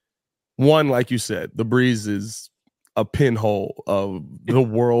 one, like you said, the Breeze is a pinhole of the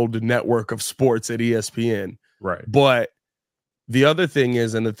world network of sports at ESPN. Right. But the other thing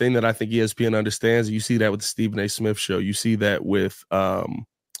is, and the thing that I think ESPN understands, you see that with the Stephen A. Smith show, you see that with Shannon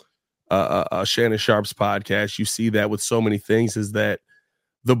Sharp's podcast, you see that with so many things, is that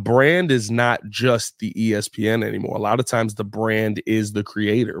the brand is not just the ESPN anymore. A lot of times the brand is the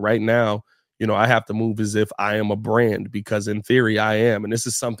creator. Right now, I have to move as if I am a brand, because in theory I am. And this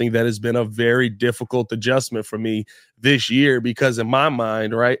is something that has been a very difficult adjustment for me this year, because in my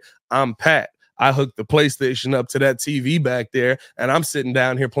mind, right, I'm Pat. I hooked the PlayStation up to that TV back there, and I'm sitting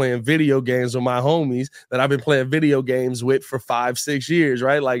down here playing video games with my homies that I've been playing video games with for 5-6 years,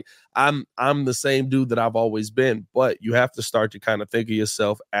 right? Like, I'm the same dude that I've always been. But you have to start to kind of think of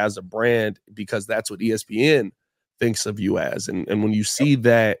yourself as a brand, because that's what ESPN thinks of you as. And when you see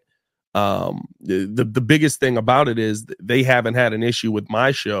that, the biggest thing about it is they haven't had an issue with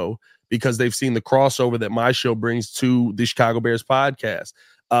my show, because they've seen the crossover that my show brings to the Chicago Bears podcast.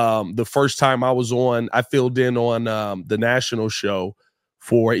 The first time I was on, I filled in on the national show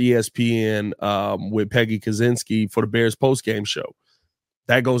for ESPN with Peggy Kaczynski for the Bears postgame show.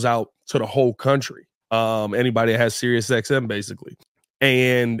 That goes out to the whole country. Anybody that has Sirius XM, basically.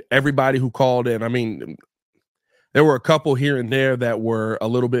 And everybody who called in, I mean, there were a couple here and there that were a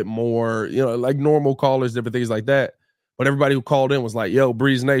little bit more, like normal callers, different things like that. But everybody who called in was like, yo,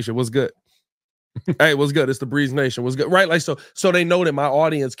 Breeze Nation, what's good? Hey, what's good? It's the Breeze Nation. What's good? Right? Like, so they know that my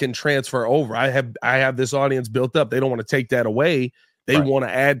audience can transfer over. I have this audience built up. They don't want to take that away. They want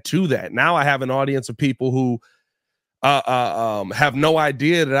to add to that. Now I have an audience of people who have no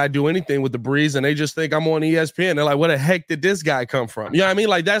idea that I do anything with the Breeze, and they just think I'm on ESPN. They're like, where the heck did this guy come from? You know what I mean?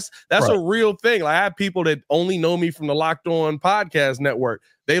 Like, that's a real thing. Like, I have people that only know me from the Locked On Podcast Network.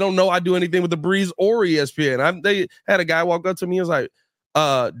 They don't know I do anything with the Breeze or ESPN. They had a guy walk up to me and was like,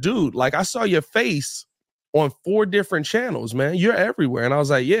 dude, like, I saw your face on 4 different channels, man. You're everywhere. And I was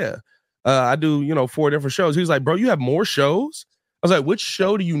like, yeah, I do, 4 different shows. He was like, bro, you have more shows? I was like, which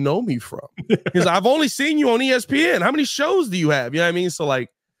show do you know me from? Because I've only seen you on ESPN. How many shows do you have? You know what I mean? So, like,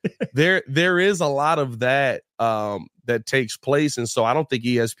 there is a lot of that that takes place. And so I don't think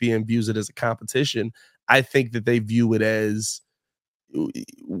ESPN views it as a competition. I think that they view it as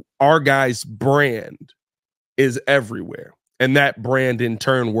our guy's brand is everywhere. And that brand in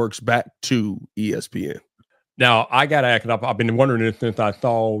turn works back to ESPN. Now, I got to ask, I've been wondering this since I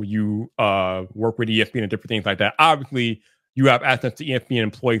saw you work with ESPN and different things like that. Obviously, you have access to ESPN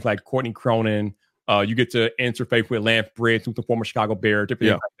employees like Courtney Cronin. You get to interface with Lance Briggs, who's the former Chicago Bear,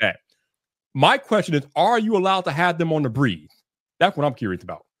 different things like that. My question is, are you allowed to have them on the Breeze? That's what I'm curious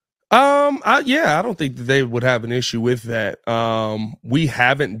about. I don't think that they would have an issue with that. We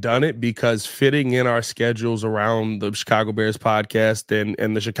haven't done it because fitting in our schedules around the Chicago Bears podcast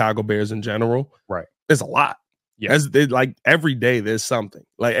and the Chicago Bears in general, right, is a lot. Yeah, like every day there's something.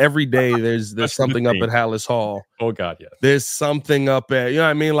 Like every day there's something up at Hallis Hall. Oh God, yes. There's something up at, you know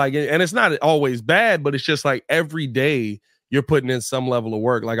what I mean? Like, and it's not always bad, but it's just like every day you're putting in some level of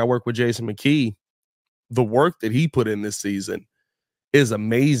work. Like, I work with Jason McKee. The work that he put in this season is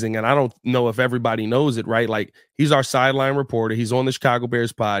amazing. And I don't know if everybody knows it, right? Like, he's our sideline reporter. He's on the Chicago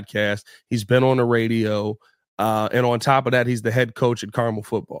Bears podcast. He's been on the radio. And on top of that, he's the head coach at Carmel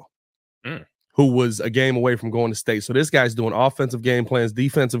football, who was a game away from going to state. So this guy's doing offensive game plans,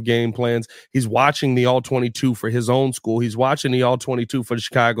 defensive game plans. He's watching the All-22 for his own school. He's watching the All-22 for the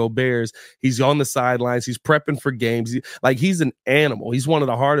Chicago Bears. He's on the sidelines. He's prepping for games. He's an animal. He's one of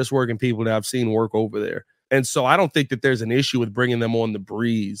the hardest working people that I've seen work over there. And so I don't think that there's an issue with bringing them on the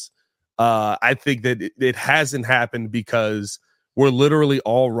Breeze. I think that it hasn't happened because we're literally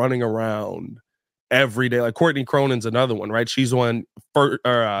all running around every day. Like, Courtney Cronin's another one, right? She's on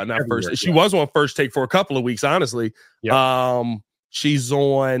She was on First Take for a couple of weeks, honestly. Yep. She's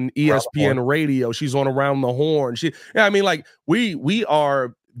on ESPN radio. She's on Around the Horn. We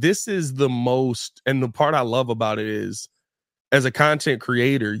are this is the most, and the part I love about it is, as a content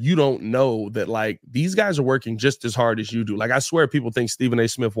creator, you don't know that like these guys are working just as hard as you do. Like I swear people think Stephen A.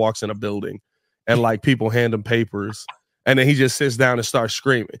 Smith walks in a building and like people hand him papers and then he just sits down and starts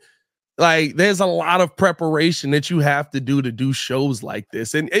screaming. Like there's a lot of preparation that you have to do shows like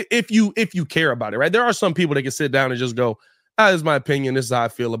this. And if you care about it, right? There are some people that can sit down and just go, this is my opinion. This is how I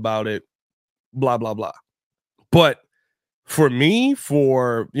feel about it. Blah, blah, blah. But for me,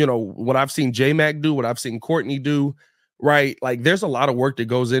 for, you know, what I've seen J-Mac do, what I've seen Courtney do, right? Like there's a lot of work that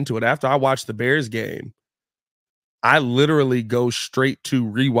goes into it. After I watch the Bears game, I literally go straight to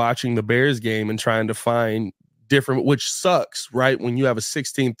rewatching the Bears game and trying to find different, which sucks, right? When you have a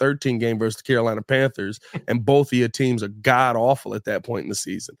 16-13 game versus the Carolina Panthers and both of your teams are god awful at that point in the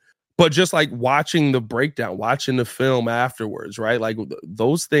season. But just like watching the breakdown, watching the film afterwards, right? Like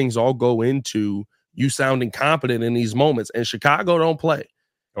those things all go into you sounding competent in these moments. And Chicago don't play.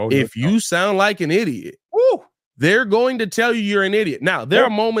 If you sound like an idiot, they're going to tell you you're an idiot. Now, there are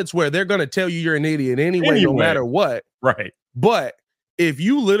moments where they're going to tell you you're an idiot anyway, no matter what. Right. But if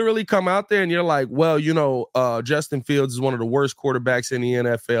you literally come out there and you're like, well, you know, Justin Fields is one of the worst quarterbacks in the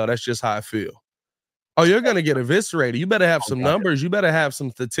NFL. That's just how I feel. Oh, you're going to get eviscerated. You better have some numbers. You better have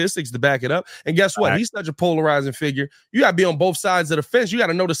some statistics to back it up. And guess what? He's such a polarizing figure. You got to be on both sides of the fence. You got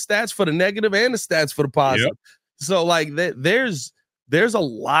to know the stats for the negative and the stats for the positive. Yep. So like there's a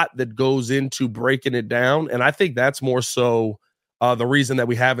lot that goes into breaking it down. And I think that's more so the reason that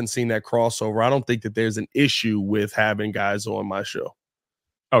we haven't seen that crossover. I don't think that there's an issue with having guys on my show.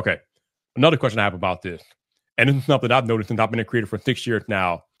 Okay. Another question I have about this, and this is something I've noticed since I've been a creator for 6 years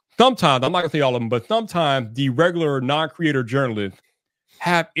now. Sometimes, I'm not going to say all of them, but sometimes the regular non-creator journalists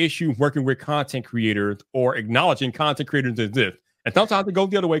have issues working with content creators or acknowledging content creators exist. And sometimes it goes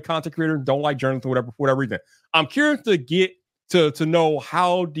the other way. Content creators don't like journalists or whatever, for whatever reason. I'm curious to get to know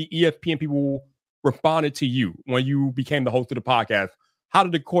how the ESPN people responded to you when you became the host of the podcast. How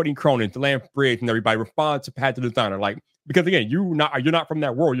did the Courtney Cronin, the Lance Briggs, and everybody respond to Pat the Designer? Like, because again, you're not from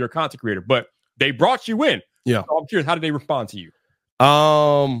that world. You're a content creator, but they brought you in. Yeah. So I'm curious, how did they respond to you?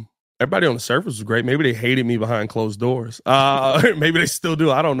 Everybody on the surface was great. Maybe they hated me behind closed doors. Maybe they still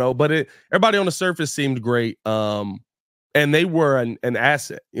do. I don't know. But everybody on the surface seemed great. And they were an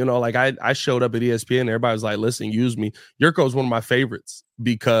asset. You know, like I showed up at ESPN and everybody was like, listen, use me. Yurko's one of my favorites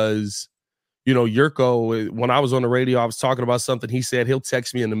because, you know, Yurko, when I was on the radio, I was talking about something he said, he'll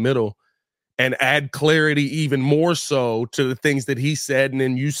text me in the middle and add clarity even more so to the things that he said. And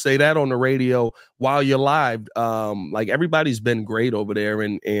then you say that on the radio while you're live. Like everybody's been great over there.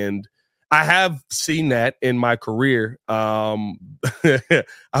 And I have seen that in my career. I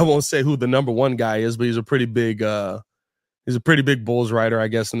won't say who the number one guy is, but he's a pretty big Bulls writer, I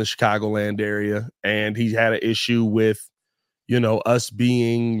guess, in the Chicagoland area. And he had an issue with, you know, us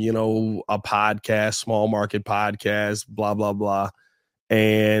being, you know, a podcast, small market podcast, blah, blah, blah.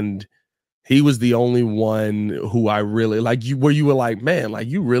 And he was the only one who I really like where you were like, man, like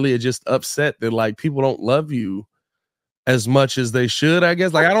you really are just upset that like people don't love you as much as they should, I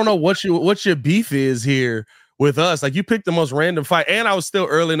guess. Like, I don't know what your beef is here with us. Like you picked the most random fight. And I was still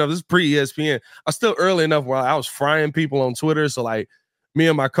early enough. This is pre-ESPN. I was still early enough where I was frying people on Twitter. So like me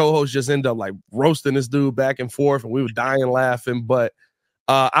and my co-host just ended up like roasting this dude back and forth and we were dying laughing. But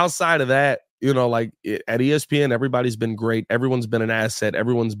outside of that, you know, like at ESPN, everybody's been great. Everyone's been an asset.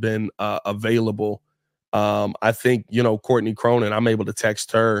 Everyone's been available. I think, you know, Courtney Cronin, I'm able to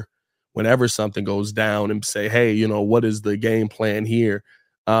text her whenever something goes down and say, hey, you know, what is the game plan here?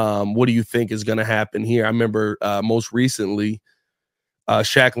 What do you think is going to happen here? I remember most recently,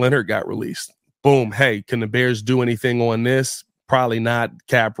 Shaq Leonard got released. Boom. Hey, can the Bears do anything on this? Probably not.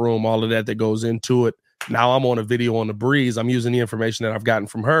 Cap room, all of that goes into it. Now I'm on a video on the Breeze. I'm using the information that I've gotten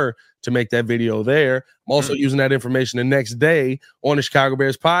from her to make that video there. I'm also using that information the next day on the Chicago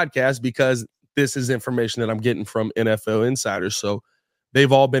Bears podcast because this is information that I'm getting from NFL insiders. So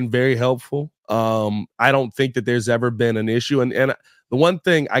they've all been very helpful. I don't think that there's ever been an issue. And the one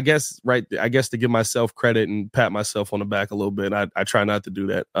thing, I guess to give myself credit and pat myself on the back a little bit, I try not to do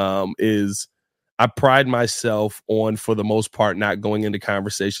that, is I pride myself on, for the most part, not going into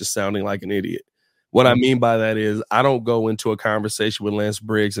conversations sounding like an idiot. What I mean by that is I don't go into a conversation with Lance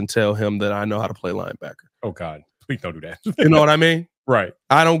Briggs and tell him that I know how to play linebacker. Oh, God. Please don't do that. You know what I mean? Right.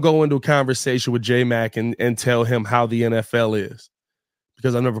 I don't go into a conversation with J-Mac and tell him how the NFL is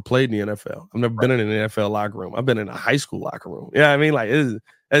because I've never played in the NFL. I've never been in an NFL locker room. I've been in a high school locker room. You know what I mean? Like,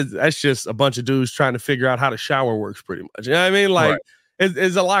 that's just a bunch of dudes trying to figure out how the shower works pretty much. You know what I mean? Like,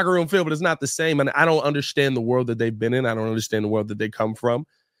 it's a locker room feel, but it's not the same. And I don't understand the world that they've been in. I don't understand the world that they come from.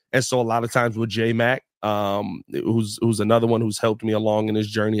 And so a lot of times with J-Mac, who's another one who's helped me along in this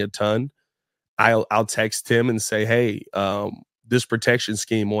journey a ton. I'll text him and say, hey, this protection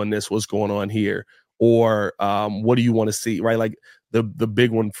scheme on this, what's going on here? Or what do you want to see, right? Like the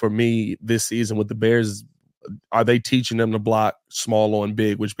big one for me this season with the Bears is, are they teaching them to block small on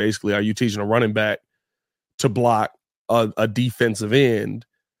big, which basically are you teaching a running back to block a defensive end?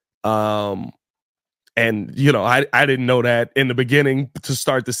 And, I didn't know that in the beginning to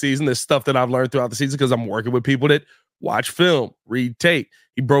start the season. There's stuff that I've learned throughout the season because I'm working with people that watch film, read tape.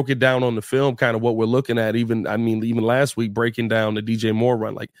 He broke it down on the film, kind of what we're looking at. Even last week, breaking down the DJ Moore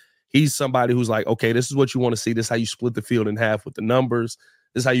run. Like, he's somebody who's like, okay, this is what you want to see. This is how you split the field in half with the numbers.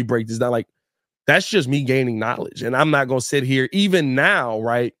 This is how you break this down. Like, that's just me gaining knowledge. And I'm not going to sit here, even now,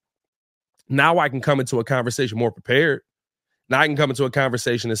 right? Now I can come into a conversation more prepared. Now I can come into a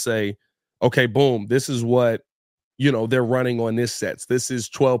conversation and say, okay, boom, this is what, they're running on this sets. This is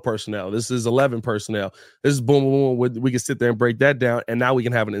 12 personnel. This is 11 personnel. This is boom, boom, boom. We can sit there and break that down, and now we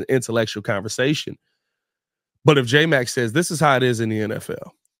can have an intellectual conversation. But if J-Max says, this is how it is in the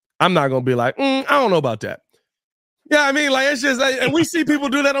NFL, I'm not going to be like, I don't know about that. Yeah, I mean, like, it's just, and we see people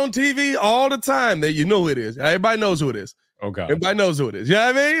do that on TV all the time. That who it is. Everybody knows who it is. Oh, God. Everybody knows who it is. You know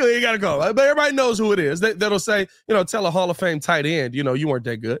what I mean? You got to go. But everybody knows who it is. That'll say, tell a Hall of Fame tight end, you weren't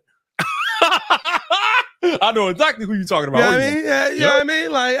that good. I know exactly who you're talking about. You know what I mean? Yeah, you know what I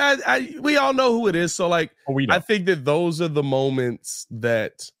mean? Like, we all know who it is. So, like, I think that those are the moments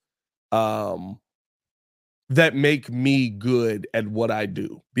that that make me good at what I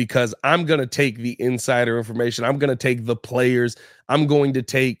do, because I'm going to take the insider information. I'm going to take the players. I'm going to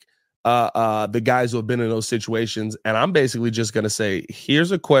take the guys who have been in those situations. And I'm basically just going to say,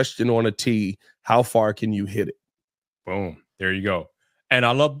 here's a question on a tee. How far can you hit it? Boom. There you go. And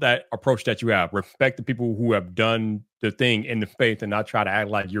I love that approach that you have. Respect the people who have done the thing in the faith and not try to act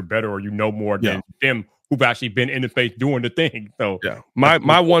like you're better or more than them who've actually been in the faith doing the thing. So yeah,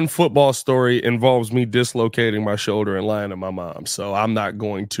 my one football story involves me dislocating my shoulder and lying to my mom. So I'm not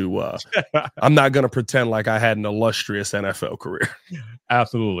going to pretend like I had an illustrious NFL career.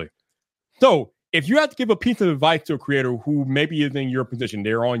 Absolutely. So if you had to give a piece of advice to a creator who maybe is in your position,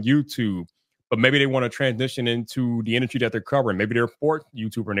 they're on YouTube, but maybe they want to transition into the industry that they're covering. Maybe they're a sports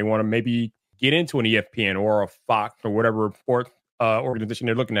YouTuber and they want to maybe get into an ESPN or a Fox or whatever sports organization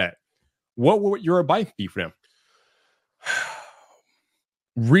they're looking at. What would your advice be for them?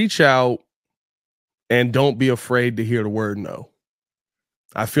 Reach out and don't be afraid to hear the word no.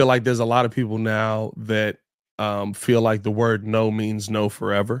 I feel like there's a lot of people now that feel like the word no means no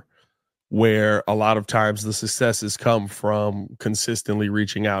forever, where a lot of times the successes come from consistently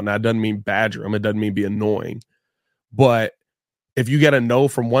reaching out. Now, it doesn't mean badger them. It doesn't mean be annoying. But if you get a no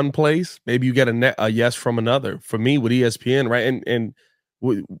from one place, maybe you get a yes from another. For me with ESPN, right?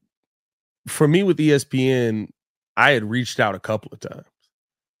 For me with ESPN, I had reached out a couple of times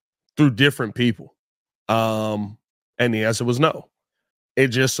through different people. And the answer was no. It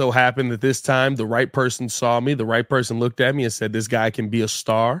just so happened that this time the right person saw me. The right person looked at me and said, this guy can be a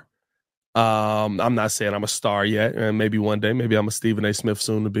star. I'm not saying I'm a star yet, and maybe one day, maybe I'm a Stephen A. Smith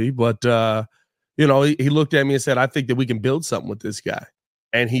soon to be, but he looked at me and said, I think that we can build something with this guy.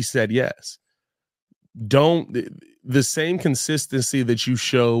 And he said, yes. The same consistency that you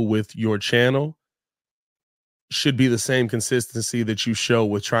show with your channel should be the same consistency that you show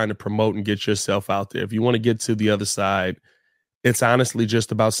with trying to promote and get yourself out there. If you want to get to the other side, it's honestly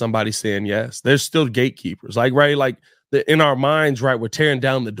just about somebody saying yes. There's still gatekeepers, in our minds, right? We're tearing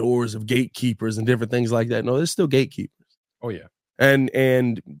down the doors of gatekeepers and different things like that. No, there's still gatekeepers. Oh yeah.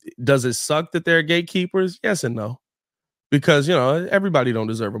 And does it suck that there are gatekeepers? Yes and no, because everybody don't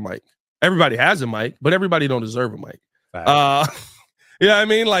deserve a mic. Everybody has a mic, but everybody don't deserve a mic. Yeah, I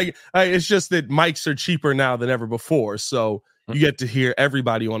mean, it's just that mics are cheaper now than ever before, so you get to hear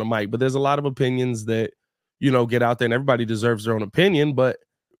everybody on a mic. But there's a lot of opinions that get out there, and everybody deserves their own opinion, but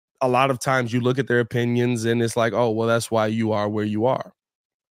a lot of times you look at their opinions and it's like, oh, well, that's why you are where you are.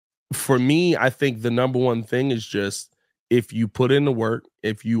 For me, I think the number one thing is just, if you put in the work,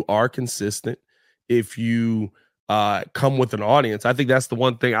 if you are consistent, if you come with an audience. I think that's the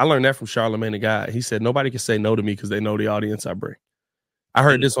one thing. I learned that from Charlamagne the Guy. He said, nobody can say no to me because they know the audience I bring. I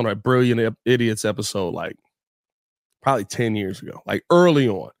heard this on a Brilliant Idiots episode, probably 10 years ago, early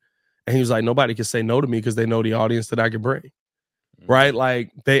on. And he was like, nobody can say no to me because they know the audience that I can bring. Right?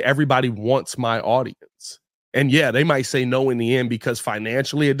 Everybody wants my audience. And yeah, they might say no in the end because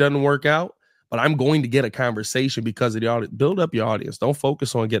financially it doesn't work out, but I'm going to get a conversation because of the audience. Build up your audience. Don't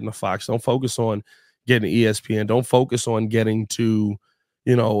focus on getting a Fox. Don't focus on getting ESPN. Don't focus on getting to,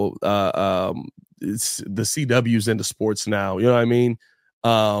 it's the CWs into sports now. You know what I mean?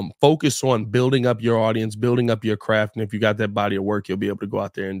 Focus on building up your audience, building up your craft. And if you got that body of work, you'll be able to go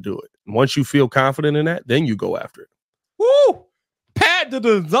out there and do it. And once you feel confident in that, then you go after it. Woo! Pat the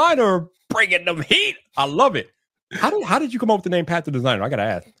Designer bringing them heat. I love it. How did you come up with the name Pat the Designer? I got to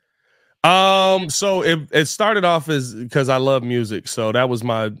ask. So it started off as because I love music. So that was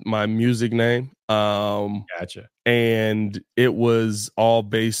my music name. Gotcha. And it was all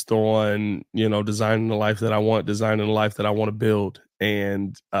based on, designing the life that I want, designing the life that I want to build.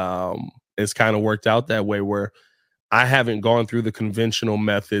 And it's kind of worked out that way where I haven't gone through the conventional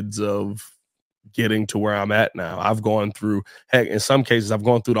methods of getting to where I'm at now. I've gone through, heck, in some cases, I've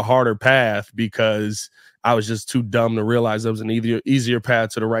gone through the harder path because I was just too dumb to realize there was an easier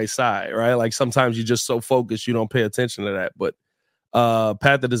path to the right side, right? Like sometimes you're just so focused, you don't pay attention to that. But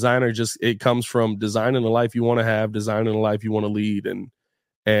Pat the Designer, it comes from designing the life you want to have, designing the life you want to lead. And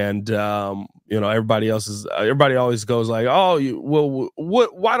everybody always goes like, oh,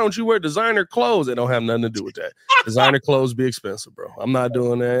 why don't you wear designer clothes? They don't have nothing to do with that. Designer clothes be expensive, bro. I'm not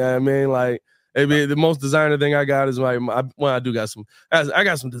doing that. I mean, like, maybe the most designer thing I got is I do got I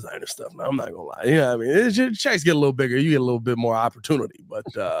got some designer stuff now. I'm not gonna lie. I mean, your checks get a little bigger, you get a little bit more opportunity. But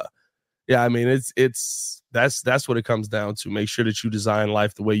I mean, that's what it comes down to. Make sure that you design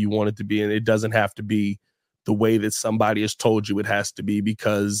life the way you want it to be, and it doesn't have to be the way that somebody has told you it has to be,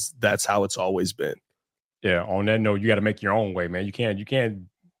 because that's how it's always been. Yeah. On that note, you got to make your own way, man. You can't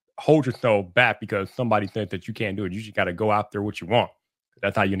hold yourself back because somebody said that you can't do it. You just got to go after what you want.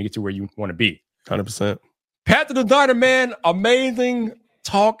 That's how you're gonna get to where you want to be. 100%. Pat the Designer, man, amazing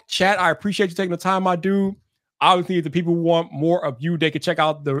talk, chat. I appreciate you taking the time, my dude. Obviously, if the people want more of you, they can check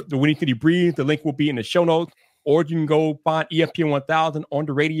out the Winning City Breeze. The link will be in the show notes, or you can go find ESPN 1000 on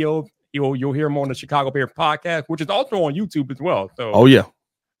the radio. You'll hear them on the Chicago Bears podcast, which is also on YouTube as well. So, oh yeah,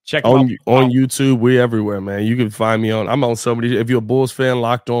 check on them out. on YouTube. We're everywhere, man. You can find me I'm on so many. If you're a Bulls fan,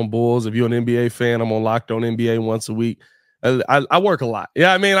 Locked On Bulls. If you're an NBA fan, I'm on Locked On NBA once a week. I work a lot.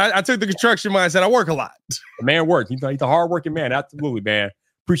 Yeah, I mean, I took the construction mindset. I work a lot. The man works. He's a hardworking man. Absolutely, man.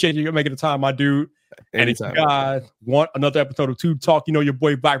 Appreciate you making the time, my dude. Anytime. And if you guys want another episode of Tube Talk, your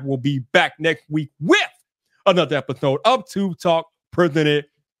boy Viper will be back next week with another episode of Tube Talk presented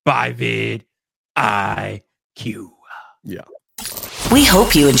by vidIQ. Yeah. We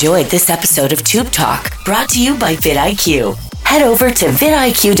hope you enjoyed this episode of Tube Talk, brought to you by vidIQ. Head over to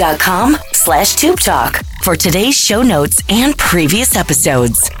vidIQ.com/Tube Talk for today's show notes and previous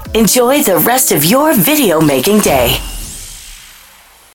episodes. Enjoy the rest of your video making day.